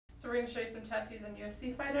So we're going to show you some tattoos on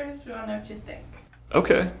UFC fighters. We want to know what you think.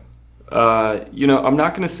 Okay. You know, I'm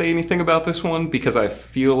not going to say anything about this one because I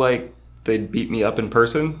feel like they'd beat me up in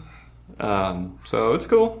person. So it's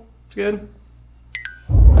cool. It's good.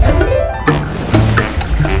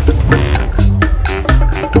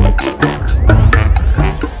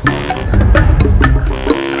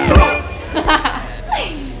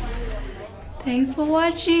 Thanks for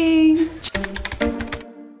watching.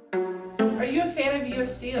 Are you a fan of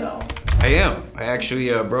UFC at all? I am. I actually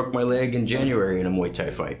broke my leg in January in a Muay Thai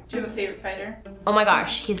fight. Do you have a favorite fighter? Oh my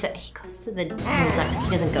gosh, he goes to the, he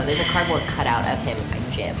doesn't go, there's a cardboard cutout of him in my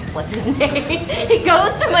gym. What's his name? He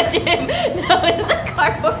goes to my gym. No, it's a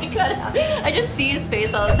cardboard cutout. I just see his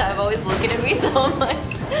face all the time, always looking at me, so I'm like,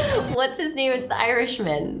 what's his name? It's the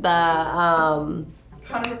Irishman, Conor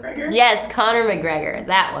McGregor? Yes, Conor McGregor,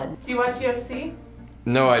 that one. Do you watch UFC?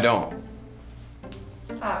 No, I don't.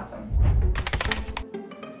 Awesome.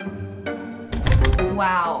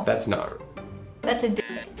 Wow. That's not. That's a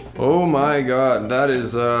Oh my god, that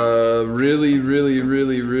is really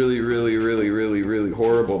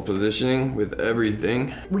horrible positioning with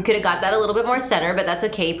everything. We could have got that a little bit more center, but that's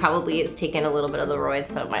okay. Probably it's taken a little bit of the roids,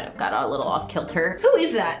 so it might have got a little off kilter. Who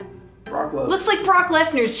is that? Brock Lesnar. Looks like Brock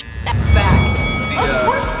Lesnar's back. Of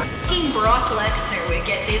course fucking Brock Lesnar would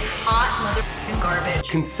get this hot motherfucking garbage.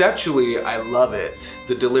 Conceptually, I love it.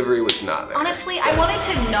 The delivery was not there. Honestly, I wanted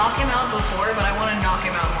to knock him out before, but I want to knock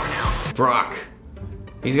him out more now. Brock.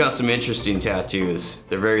 He's got some interesting tattoos.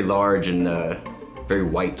 They're very large and very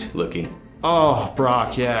white looking. Oh,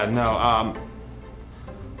 Brock, yeah, no,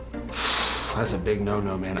 that's a big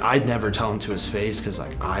no-no, man. I'd never tell him to his face because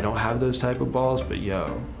like I don't have those type of balls, but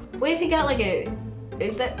yo. Wait, has he got like a,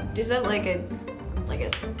 is that like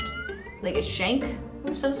a shank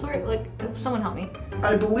of some sort? Like, someone help me.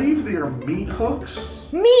 I believe they are meat hooks.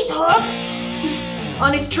 Meat hooks?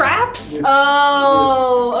 On his traps?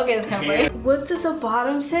 Oh, okay, that's kind of funny. What does the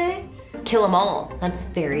bottom say? Kill them all. That's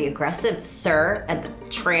very aggressive, sir. At the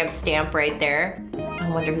tramp stamp right there. I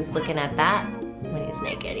wonder who's looking at that when he's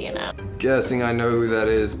naked, you know? Guessing I know who that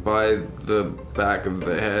is by the back of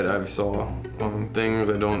the head. I've saw things.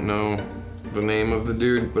 I don't know the name of the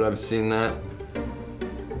dude, but I've seen that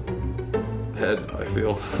head, I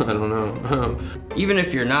feel. I don't know. Even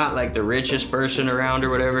if you're not like the richest person around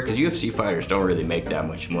or whatever, because UFC fighters don't really make that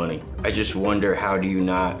much money. I just wonder, how do you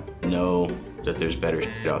not know that there's better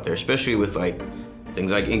shit out there, especially with like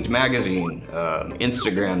things like Inked Magazine,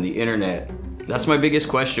 Instagram, the internet. That's my biggest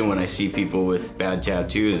question when I see people with bad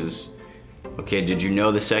tattoos is, okay, did you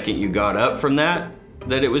know the second you got up from that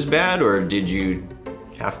it was bad, or did you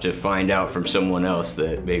have to find out from someone else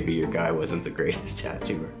that maybe your guy wasn't the greatest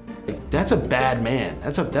tattooer? That's a bad man.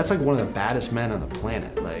 That's like one of the baddest men on the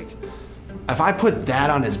planet. Like, if I put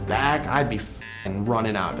that on his back, I'd be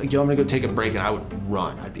running out. Like, yo, I'm gonna go take a break, and I would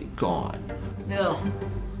run. I'd be gone. Ugh.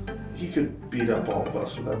 He could beat up all of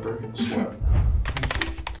us without breaking a sweat.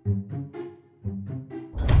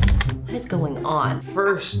 What is going on?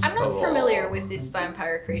 First I'm not familiar with this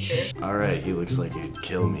vampire creature. All right, he looks like he'd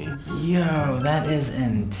kill me. Yo, that is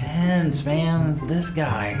intense, man. This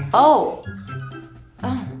guy. Oh.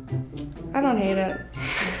 I don't hate it.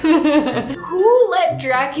 Who let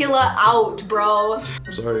Dracula out, bro?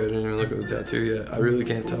 I'm sorry, I didn't even look at the tattoo yet. I really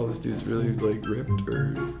can't tell. This dude's really like ripped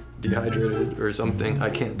or dehydrated or something. I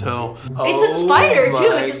can't tell. It's a spider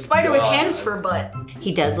too. It's a spider with hands for butt.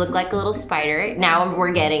 He does look like a little spider. Now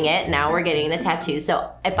we're getting it. Now we're getting the tattoo. So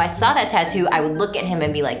if I saw that tattoo, I would look at him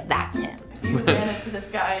and be like, that's him. If you ran into this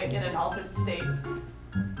guy in an altered state,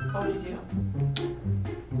 what would you do?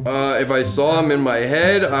 If I saw him in my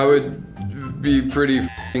head, I would be pretty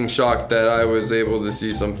f***ing shocked that I was able to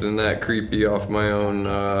see something that creepy off my own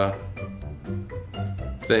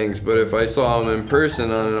things. But if I saw him in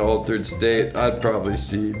person on an altered state, I'd probably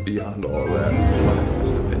see beyond all that, in my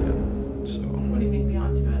honest opinion. So, What do you think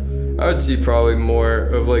beyond to it? I would see probably more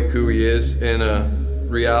of like who he is in a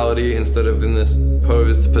reality instead of in this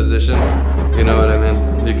posed position. You know what I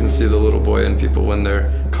mean? You can see the little boy in people when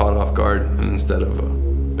they're caught off guard and instead of a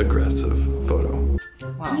aggressive photo.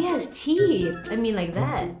 Wow. He has teeth. I mean, like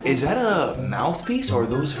that. Is that a mouthpiece or are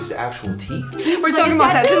those his actual teeth? We're talking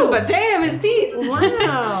about tattoos, but damn, his teeth.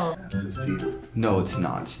 Wow. That's his teeth. No, it's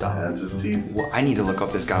not. Stop. That's his teeth. Well, I need to look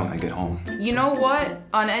up this guy when I get home. You know what?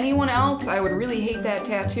 On anyone else, I would really hate that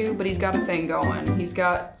tattoo, but he's got a thing going. He's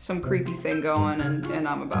got some creepy thing going, and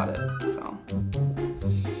I'm about it, so.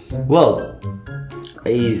 Well,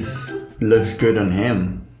 he looks good on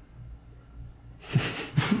him.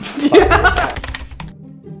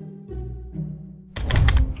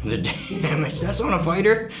 The damage, that's on a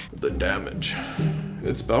fighter? The damage.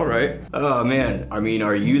 It's about right. Oh man, I mean,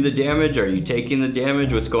 are you the damage? Are you taking the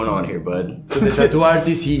damage? What's going on here, bud? So the tattoo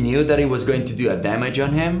artist, he knew that he was going to do a damage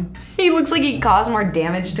on him? He looks like he caused more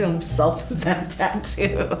damage to himself with that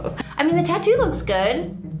tattoo. I mean, the tattoo looks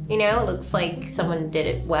good. You know, it looks like someone did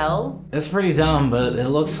it well. It's pretty dumb, but it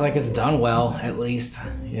looks like it's done well, at least.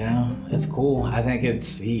 You know, it's cool. I think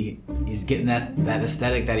he's getting that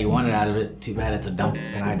aesthetic that he wanted out of it. Too bad it's a dumb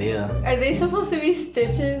idea. Are they supposed to be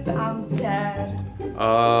stitches? I'm dead.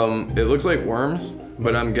 It looks like worms,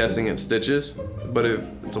 but I'm guessing it's stitches. But if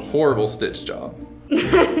it's a horrible stitch job.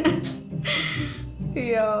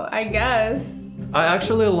 Yo, I guess. I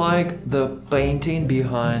actually like the painting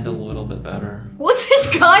behind a little bit better. What's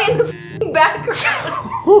this guy in the background?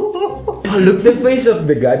 Oh, look the face of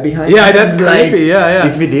the guy behind Yeah, him. that's creepy, yeah.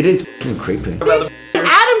 If he did, it's fucking creepy.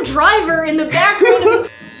 Adam Driver in the background of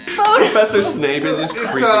this photo. Professor Snape is just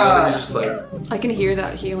creeping up and he's just like... I can hear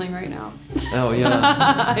that healing right now. Oh,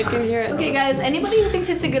 yeah. I can hear it. Okay, guys, anybody who thinks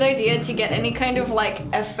it's a good idea to get any kind of like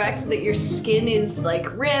effect that your skin is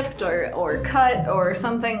like ripped or cut or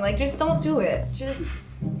something, like just don't do it. Just,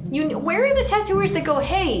 where are the tattooers that go,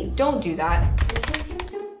 hey, don't do that?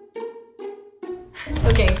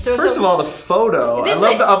 Okay, so First of all, the photo. I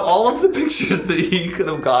love of all of the pictures that he could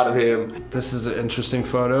have got of him. This is an interesting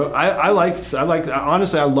photo.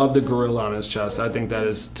 Honestly, I love the gorilla on his chest. I think that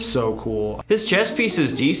is so cool. His chest piece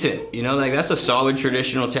is decent. You know, like that's a solid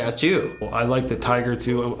traditional tattoo. I like the tiger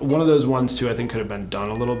too. One of those ones too, I think could have been done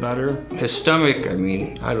a little better. His stomach, I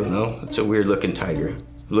mean, I don't know. It's a weird looking tiger. It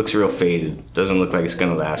looks real faded. Doesn't look like it's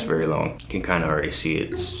gonna last very long. You can kind of already see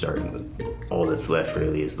it starting to, all that's left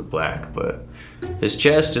really is the black, but his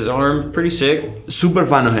chest, his arm, pretty sick. Super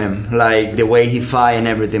fan of him, like the way he fight and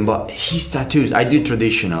everything, but his tattoos, I do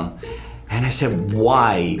traditional. And I said,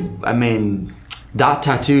 why? I mean, that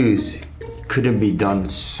tattoos couldn't be done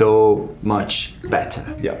so much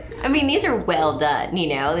better. Yeah. I mean, these are well done, you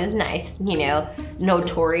know, it's nice, you know,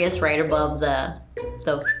 notorious right above the,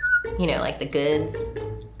 you know, like the goods,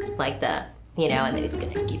 like the, you know, and then he's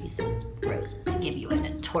gonna give you some roses and give you a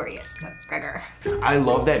notorious McGregor. I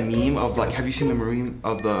love that meme of like, have you seen the meme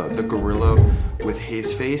of the gorilla with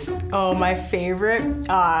his face? Oh, my favorite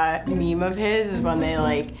meme of his is when they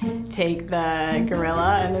like take the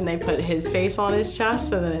gorilla and then they put his face on his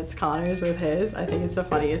chest and then it's Conor's with his. I think it's the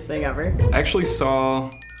funniest thing ever. I actually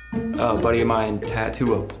saw a buddy of mine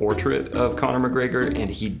tattoo a portrait of Conor McGregor, and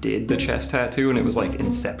he did the chest tattoo, and it was like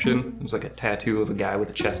Inception. It was like a tattoo of a guy with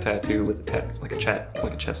a chest tattoo with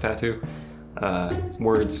a chest tattoo.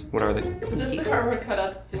 Words, what are they? Is this the cardboard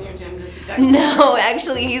cutout that's in your gym? This exactly? No,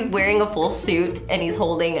 actually, he's wearing a full suit and he's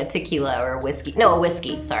holding a tequila or a whiskey. No, a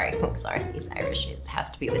whiskey. Sorry. Oh, sorry. He's Irish. It has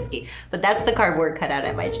to be whiskey. But that's the cardboard cutout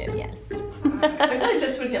at my gym. Yes. I feel like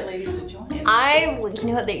this would get ladies to join. You know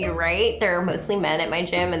what? You're right. There are mostly men at my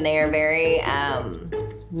gym, and they are very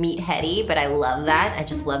meatheady. But I love that. I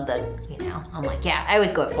just love the, you know. I'm like, yeah. I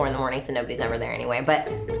always go at 4 in the morning, so nobody's ever there anyway.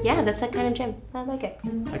 But yeah, that's that kind of gym. I like it.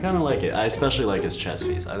 I kind of like it. I especially like his chest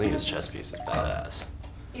piece. I think his chest piece is badass.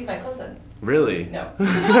 He's my cousin. Really? No.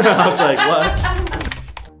 I was like, what?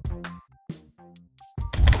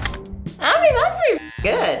 I mean, that's pretty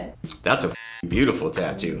good. That's a beautiful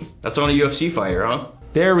tattoo. That's on a UFC fighter, huh?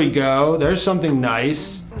 There we go. There's something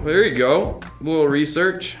nice. There you go. A little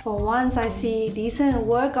research. For once, I see decent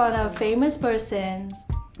work on a famous person,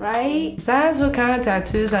 right? That's what kind of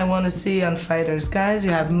tattoos I want to see on fighters. Guys,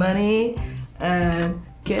 you have money and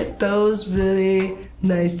get those really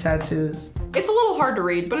nice tattoos. It's a little hard to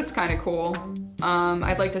read, but it's kind of cool.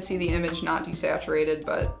 I'd like to see the image not desaturated,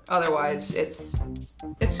 but otherwise it's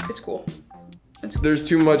cool. There's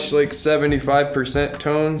too much like 75%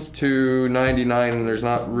 tones to 99, and there's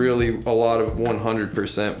not really a lot of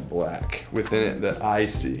 100% black within it that I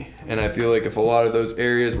see. And I feel like if a lot of those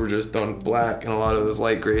areas were just done black and a lot of those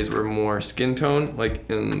light grays were more skin tone, like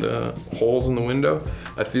in the holes in the window,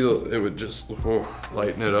 I feel it would just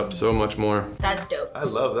lighten it up so much more. That's dope. I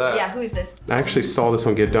love that. Yeah, who's this? I actually saw this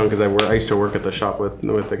one get done because I used to work at the shop with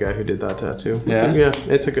the guy who did that tattoo. Yeah? Yeah,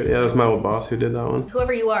 that was my old boss who did that one.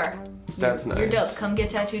 Whoever you are. That's nice. You're dope. Come get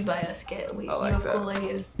tattooed by us. You have cool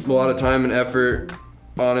ideas. A lot of time and effort,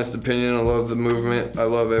 honest opinion. I love the movement. I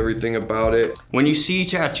love everything about it. When you see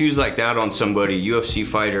tattoos like that on somebody, UFC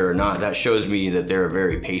fighter or not, that shows me that they're a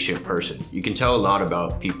very patient person. You can tell a lot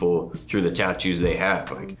about people through the tattoos they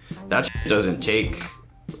have. Like, that doesn't take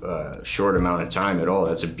a short amount of time at all.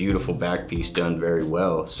 That's a beautiful back piece done very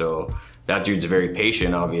well. So that dude's very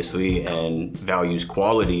patient, obviously, and values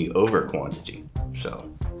quality over quantity. So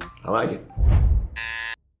I like it.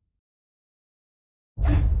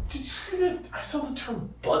 Did you see that? I saw the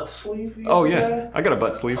term butt sleeve. Oh yeah, I got a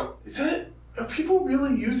butt sleeve. Is that Are people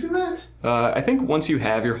really using that? I think once you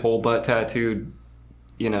have your whole butt tattooed,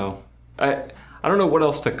 you know, I don't know what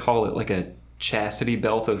else to call it, like a chastity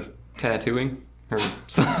belt of tattooing or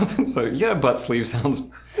something. So yeah, butt sleeve sounds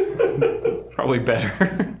probably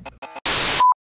better.